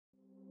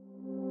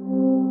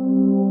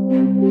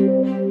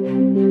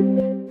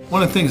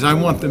One of the things I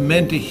want the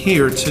men to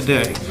hear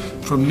today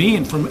from me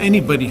and from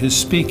anybody who's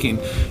speaking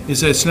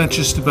is that it's not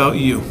just about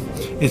you.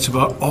 It's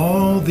about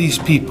all these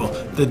people,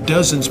 the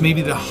dozens,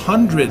 maybe the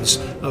hundreds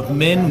of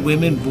men,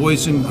 women,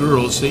 boys, and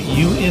girls that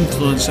you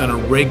influence on a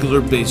regular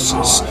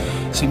basis.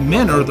 See,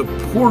 men are the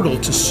portal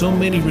to so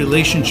many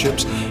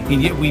relationships,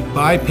 and yet we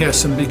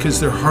bypass them because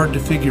they're hard to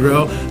figure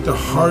out, they're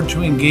hard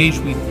to engage,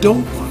 we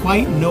don't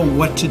quite know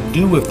what to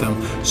do with them.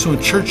 So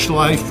in church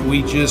life,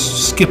 we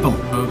just skip them.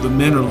 The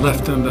men are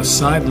left on the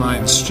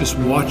sidelines just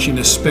watching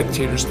as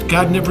spectators.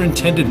 God never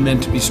intended men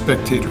to be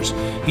spectators.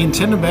 He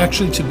intended them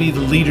actually to be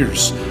the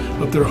leaders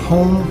of their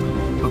home,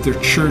 of their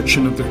church,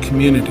 and of their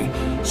community.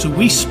 So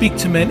we speak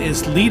to men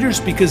as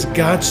leaders because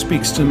God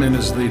speaks to men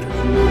as leaders.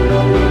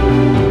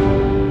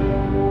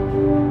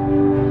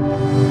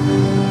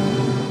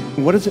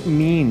 What does it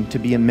mean to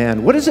be a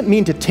man? What does it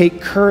mean to take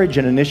courage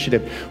and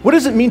initiative? What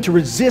does it mean to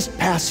resist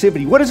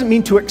passivity? What does it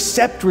mean to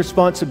accept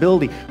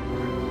responsibility?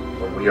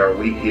 When we are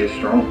weak, He is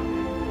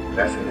strong.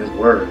 That's in His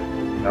Word,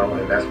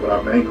 and that's what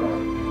I bank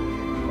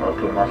on. I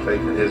put my faith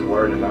in His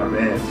Word and not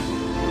man's.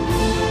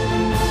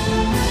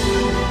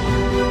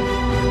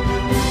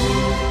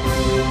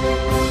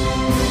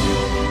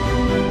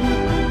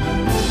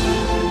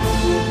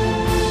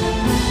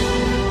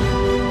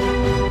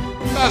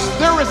 Because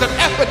there is an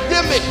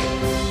epidemic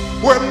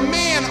where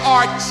men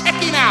are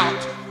checking out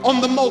on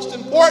the most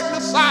important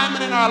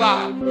assignment in our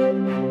lives.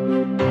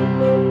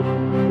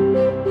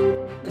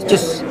 It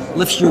just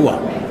lifts you up.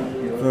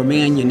 For a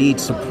man, you need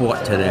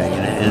support today,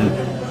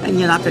 and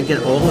you're not going to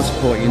get all the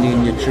support you need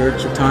in your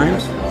church at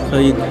times, so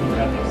you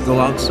go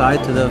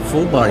outside to the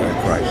full body of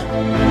Christ.